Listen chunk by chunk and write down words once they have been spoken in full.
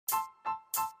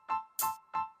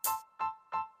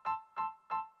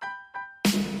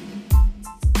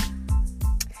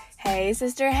Hey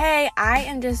sister, hey, I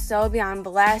am just so beyond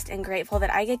blessed and grateful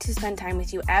that I get to spend time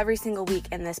with you every single week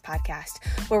in this podcast,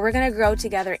 where we're going to grow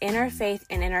together in our faith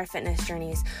and in our fitness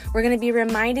journeys. We're going to be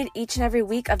reminded each and every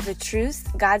week of the truths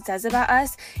God says about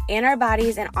us and our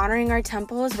bodies and honoring our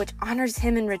temples, which honors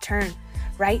Him in return,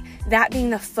 right? That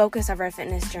being the focus of our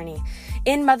fitness journey.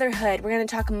 In motherhood, we're going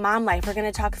to talk mom life, we're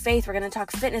going to talk faith, we're going to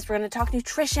talk fitness, we're going to talk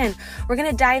nutrition. We're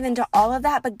going to dive into all of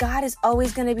that, but God is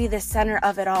always going to be the center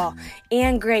of it all.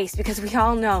 And grace, because we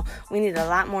all know we need a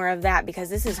lot more of that, because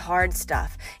this is hard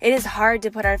stuff. It is hard to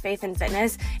put our faith and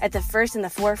fitness at the first and the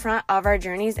forefront of our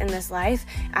journeys in this life.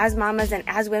 As mamas and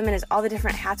as women, as all the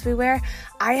different hats we wear,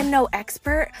 I am no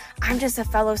expert. I'm just a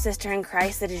fellow sister in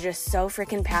Christ that is just so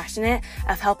freaking passionate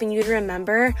of helping you to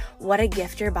remember what a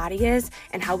gift your body is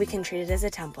and how we can treat it as a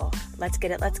temple. Let's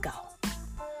get it. Let's go.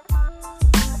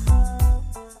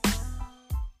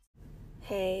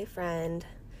 Hey friend.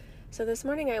 So this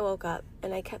morning I woke up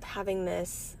and I kept having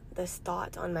this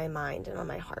thought on my mind and on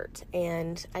my heart,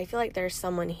 and I feel like there's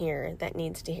someone here that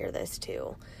needs to hear this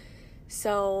too.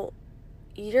 So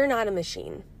you're not a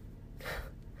machine.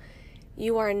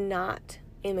 You are not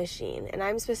a machine. And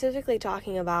I'm specifically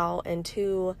talking about, and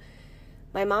to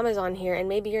my mom is on here, and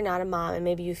maybe you're not a mom and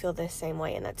maybe you feel this same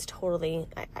way, and that's totally,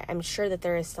 I'm sure that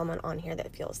there is someone on here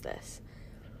that feels this.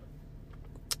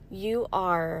 You're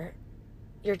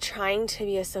trying to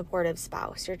be a supportive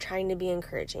spouse. You're trying to be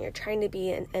encouraging. You're trying to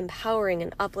be empowering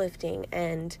and uplifting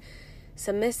and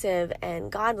submissive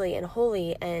and godly and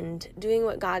holy and doing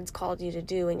what God's called you to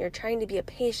do. And you're trying to be a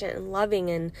patient and loving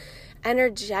and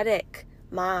energetic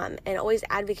mom and always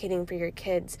advocating for your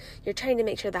kids. You're trying to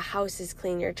make sure the house is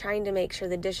clean. You're trying to make sure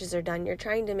the dishes are done. You're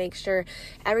trying to make sure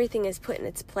everything is put in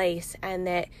its place and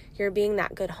that you're being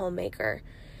that good homemaker.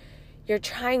 You're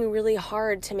trying really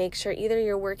hard to make sure either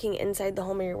you're working inside the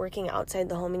home or you're working outside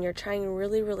the home, and you're trying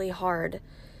really, really hard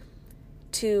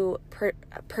to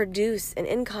produce an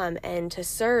income and to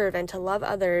serve and to love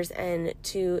others and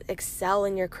to excel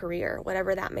in your career,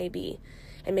 whatever that may be.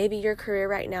 And maybe your career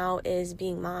right now is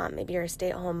being mom. Maybe you're a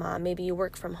stay-at-home mom. Maybe you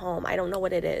work from home. I don't know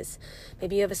what it is.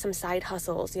 Maybe you have some side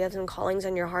hustles. You have some callings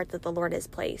on your heart that the Lord has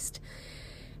placed.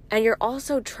 And you're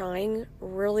also trying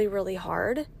really, really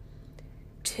hard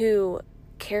to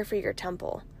care for your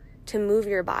temple, to move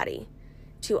your body,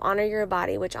 to honor your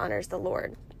body, which honors the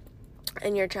Lord.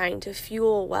 And you're trying to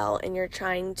fuel well, and you're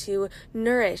trying to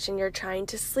nourish, and you're trying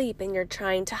to sleep, and you're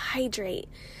trying to hydrate,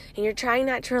 and you're trying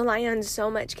not to rely on so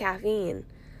much caffeine,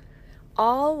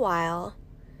 all while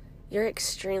you're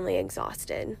extremely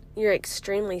exhausted. You're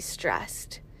extremely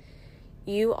stressed.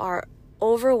 You are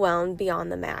overwhelmed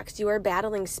beyond the max. You are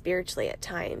battling spiritually at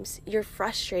times. You're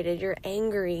frustrated. You're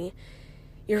angry.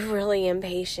 You're really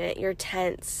impatient. You're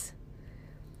tense.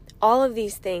 All of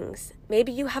these things.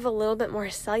 Maybe you have a little bit more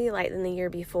cellulite than the year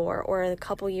before or a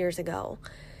couple years ago.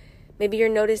 Maybe you're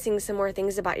noticing some more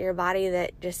things about your body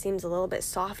that just seems a little bit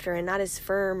softer and not as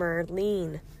firm or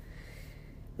lean.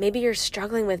 Maybe you're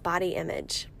struggling with body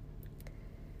image.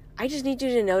 I just need you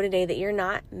to know today that you're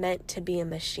not meant to be a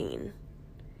machine.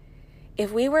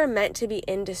 If we were meant to be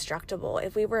indestructible,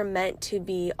 if we were meant to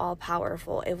be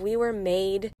all-powerful, if we were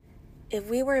made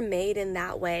in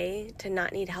that way to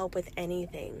not need help with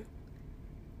anything,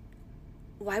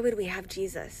 why would we have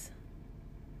Jesus?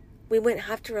 We wouldn't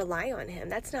have to rely on Him.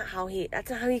 That's not how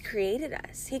He created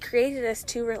us. He created us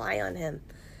to rely on Him.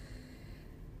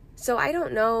 So I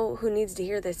don't know who needs to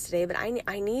hear this today, but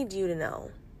I need you to know,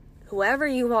 whoever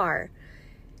you are,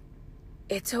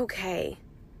 it's okay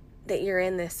that you're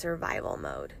in this survival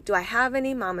mode. Do I have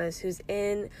any mamas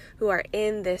who are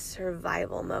in this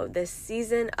survival mode, this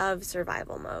season of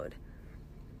survival mode?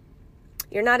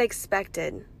 You're not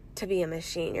expected to be a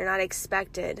machine. You're not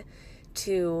expected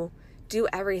to do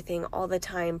everything all the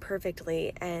time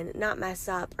perfectly and not mess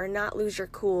up or not lose your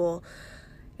cool.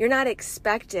 You're not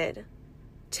expected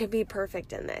to be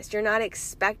perfect in this. You're not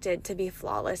expected to be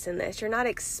flawless in this. You're not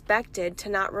expected to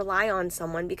not rely on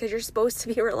someone, because you're supposed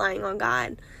to be relying on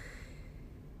God.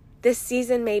 This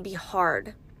season may be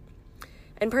hard.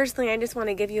 And personally, I just want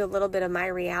to give you a little bit of my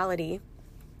reality.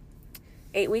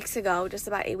 Just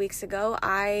about 8 weeks ago,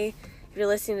 if you're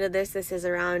listening to this is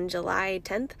around July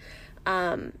 10th,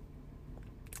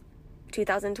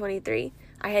 2023,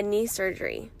 I had knee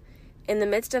surgery. In the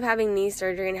midst of having knee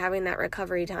surgery and having that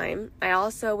recovery time, I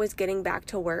also was getting back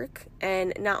to work,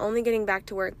 and not only getting back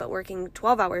to work, but working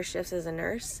 12-hour shifts as a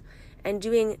nurse and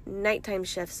doing nighttime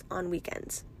shifts on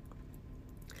weekends.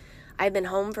 I've been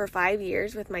home for 5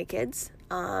 years with my kids,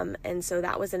 and so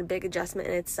that was a big adjustment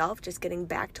in itself, just getting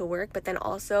back to work, but then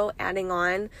also adding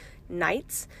on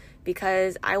nights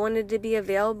because I wanted to be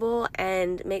available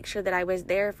and make sure that I was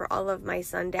there for all of my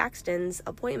son Daxton's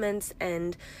appointments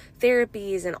and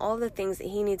therapies and all the things that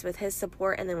he needs with his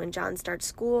support. And then when John starts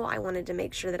school, I wanted to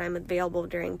make sure that I'm available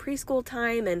during preschool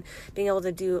time and being able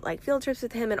to do like field trips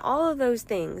with him and all of those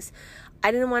things.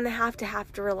 I didn't want to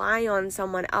have to rely on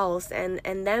someone else and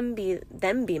them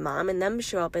be mom and them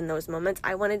show up in those moments.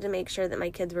 I wanted to make sure that my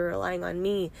kids were relying on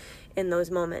me in those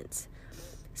moments.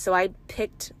 So I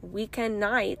picked weekend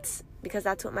nights because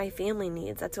that's what my family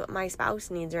needs. That's what my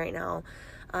spouse needs right now.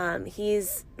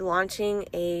 He's launching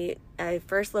a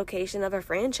first location of a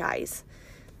franchise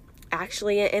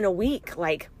actually in a week,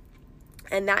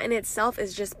 and that in itself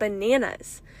is just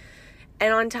bananas.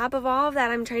 And on top of all of that,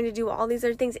 I'm trying to do all these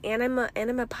other things, and I'm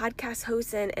a podcast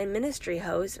host and ministry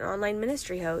host, an online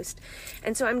ministry host.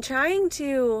 And so I'm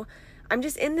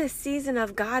just in this season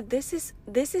of, God, this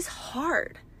is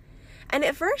hard. And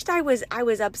at first I was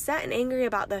upset and angry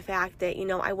about the fact that,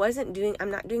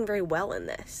 I'm not doing very well in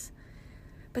this.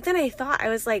 But then I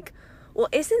was like, well,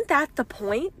 isn't that the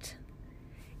point?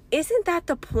 Isn't that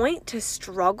the point, to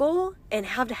struggle and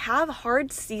have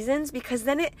hard seasons? Because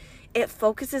then it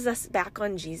focuses us back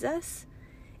on Jesus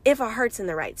if our heart's in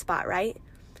the right spot, right?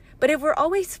 But if we're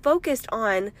always focused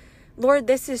on, Lord,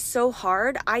 this is so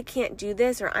hard, I can't do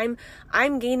this, or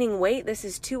I'm gaining weight, this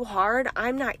is too hard,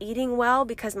 I'm not eating well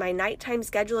because my nighttime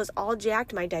schedule is all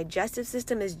jacked, my digestive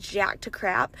system is jacked to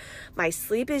crap, my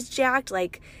sleep is jacked,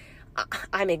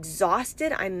 I'm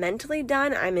exhausted, I'm mentally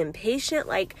done, I'm impatient,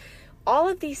 all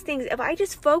of these things. If I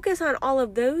just focus on all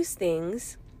of those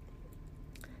things,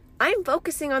 I'm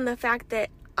focusing on the fact that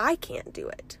I can't do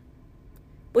it,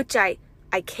 which I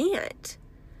can't.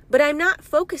 But I'm not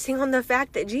focusing on the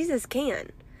fact that Jesus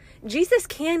can. Jesus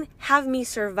can have me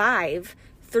survive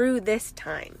through this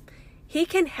time. He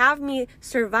can have me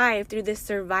survive through this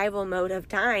survival mode of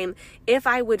time if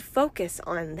I would focus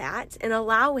on that and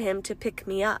allow him to pick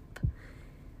me up.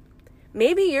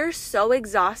 Maybe you're so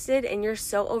exhausted and you're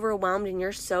so overwhelmed and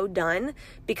you're so done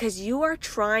because you are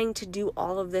trying to do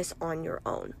all of this on your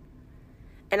own.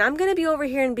 And I'm going to be over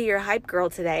here and be your hype girl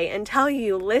today and tell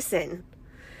you, listen.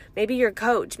 Maybe your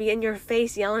coach be in your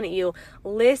face yelling at you,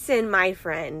 listen, my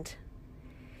friend.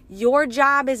 Your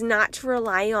job is not to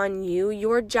rely on you.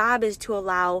 Your job is to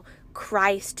allow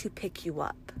Christ to pick you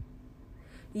up.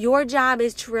 Your job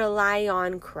is to rely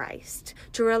on Christ,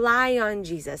 to rely on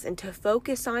Jesus, and to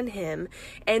focus on him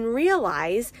and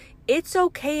realize it's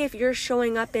okay if you're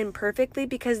showing up imperfectly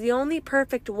because the only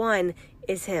perfect one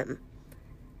is him.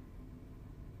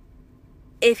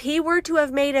 If he were to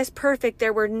have made us perfect,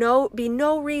 there would be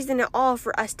no reason at all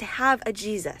for us to have a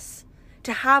Jesus,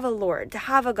 to have a Lord, to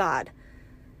have a God.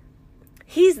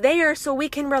 He's there so we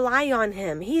can rely on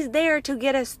him. He's there to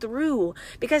get us through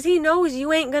because he knows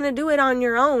you ain't going to do it on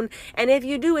your own. And if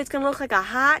you do, it's going to look like a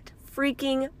hot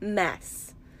freaking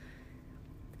mess.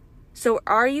 So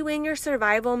are you in your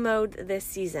survival mode this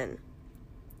season?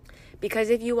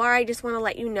 Because if you are, I just want to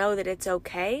let you know that it's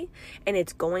okay and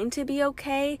it's going to be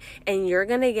okay and you're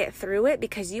going to get through it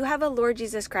because you have a Lord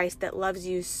Jesus Christ that loves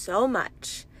you so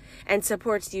much and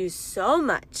supports you so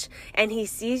much. And he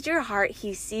sees your heart.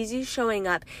 He sees you showing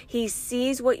up. He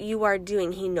sees what you are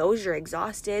doing. He knows you're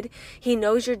exhausted. He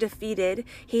knows you're defeated.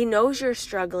 He knows you're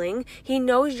struggling. He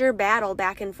knows your battle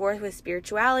back and forth with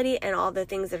spirituality and all the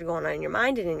things that are going on in your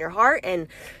mind and in your heart and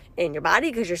in your body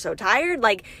because you're so tired.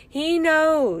 He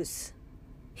knows.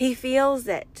 He feels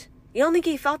it. You don't think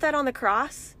he felt that on the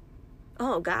cross?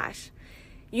 Oh gosh.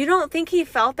 You don't think he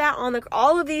felt that on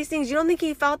all of these things? You don't think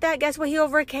he felt that? Guess what? He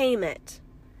overcame it.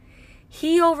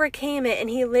 He overcame it and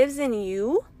he lives in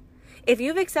you. If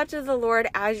you've accepted the Lord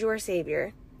as your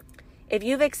Savior, if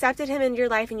you've accepted him in your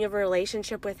life and you have a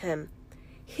relationship with him,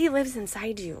 he lives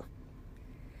inside you.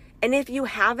 And if you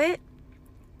haven't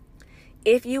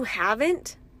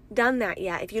done that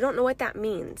yet, if you don't know what that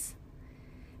means,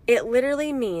 it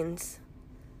literally means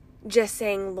just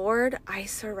saying, Lord, I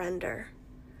surrender.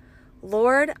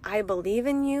 Lord, I believe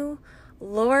in you.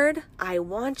 Lord, I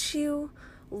want you.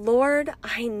 Lord,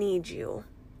 I need you.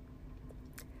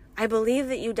 I believe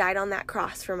that you died on that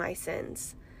cross for my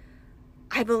sins.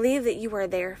 I believe that you are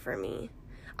there for me.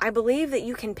 I believe that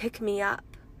you can pick me up.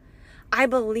 I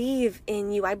believe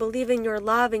in you. I believe in your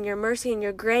love and your mercy and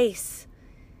your grace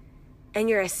and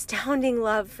your astounding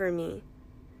love for me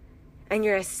and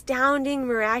your astounding,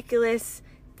 miraculous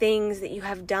things that you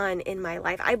have done in my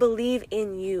life. I believe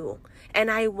in you and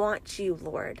I want you,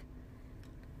 Lord.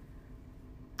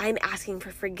 I'm asking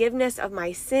for forgiveness of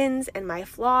my sins and my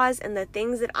flaws and the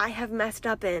things that I have messed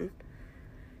up in.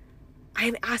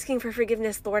 I'm asking for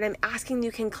forgiveness, Lord. I'm asking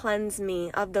you can cleanse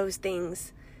me of those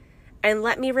things. And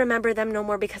let me remember them no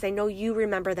more, because I know you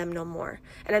remember them no more.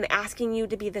 And I'm asking you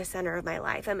to be the center of my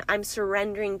life. I'm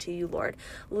surrendering to you, Lord.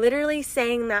 Literally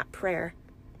saying that prayer.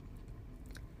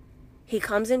 He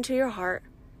comes into your heart.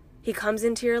 He comes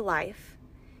into your life.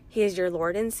 He is your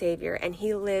Lord and Savior, and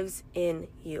he lives in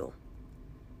you.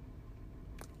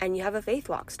 And you have a faith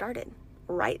walk started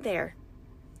right there.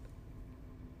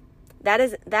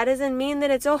 That doesn't mean that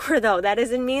it's over, though. That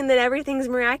doesn't mean that everything's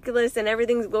miraculous and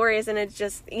everything's glorious and it's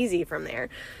just easy from there.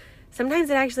 Sometimes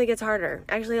it actually gets harder.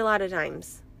 Actually, a lot of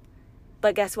times.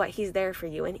 But guess what? He's there for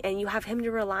you, and you have him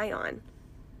to rely on.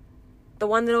 The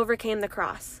one that overcame the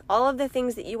cross. All of the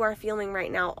things that you are feeling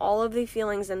right now, all of the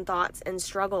feelings and thoughts and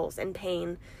struggles and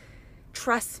pain,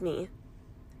 trust me,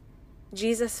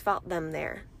 Jesus felt them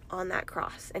there on that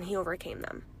cross, and he overcame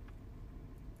them.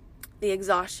 The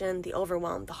exhaustion, the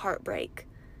overwhelm, the heartbreak,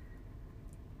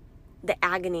 the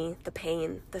agony, the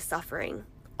pain, the suffering,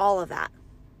 all of that.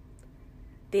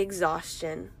 The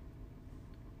exhaustion.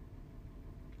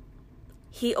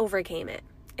 He overcame it,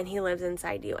 and he lives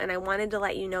inside you. And I wanted to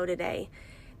let you know today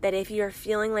that if you're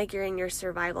feeling like you're in your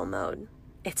survival mode,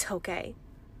 it's okay.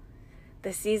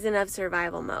 The season of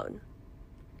survival mode.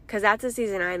 Because that's the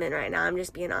season I'm in right now. I'm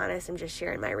just being honest. I'm just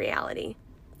sharing my reality.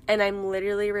 And I'm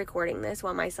literally recording this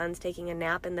while my son's taking a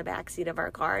nap in the backseat of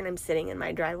our car, and I'm sitting in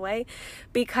my driveway,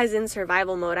 because in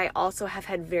survival mode, I also have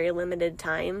had very limited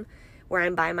time where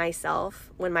I'm by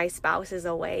myself when my spouse is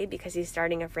away, because he's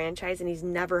starting a franchise and he's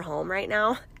never home right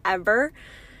now, ever.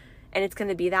 And it's going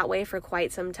to be that way for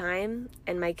quite some time.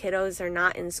 And my kiddos are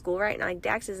not in school right now. Like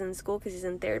Dax is in school because he's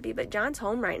in therapy, but John's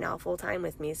home right now full time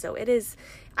with me. So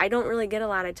I don't really get a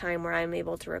lot of time where I'm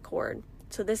able to record.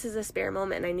 So this is a spare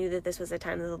moment, and I knew that this was a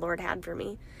time that the Lord had for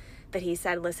me, that he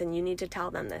said, listen, you need to tell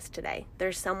them this today.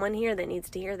 There's someone here that needs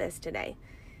to hear this today.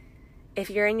 If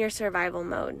you're in your survival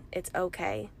mode, it's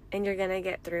okay, and you're going to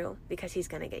get through, because he's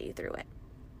going to get you through it.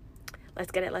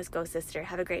 Let's get it. Let's go, sister.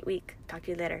 Have a great week. Talk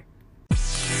to you later.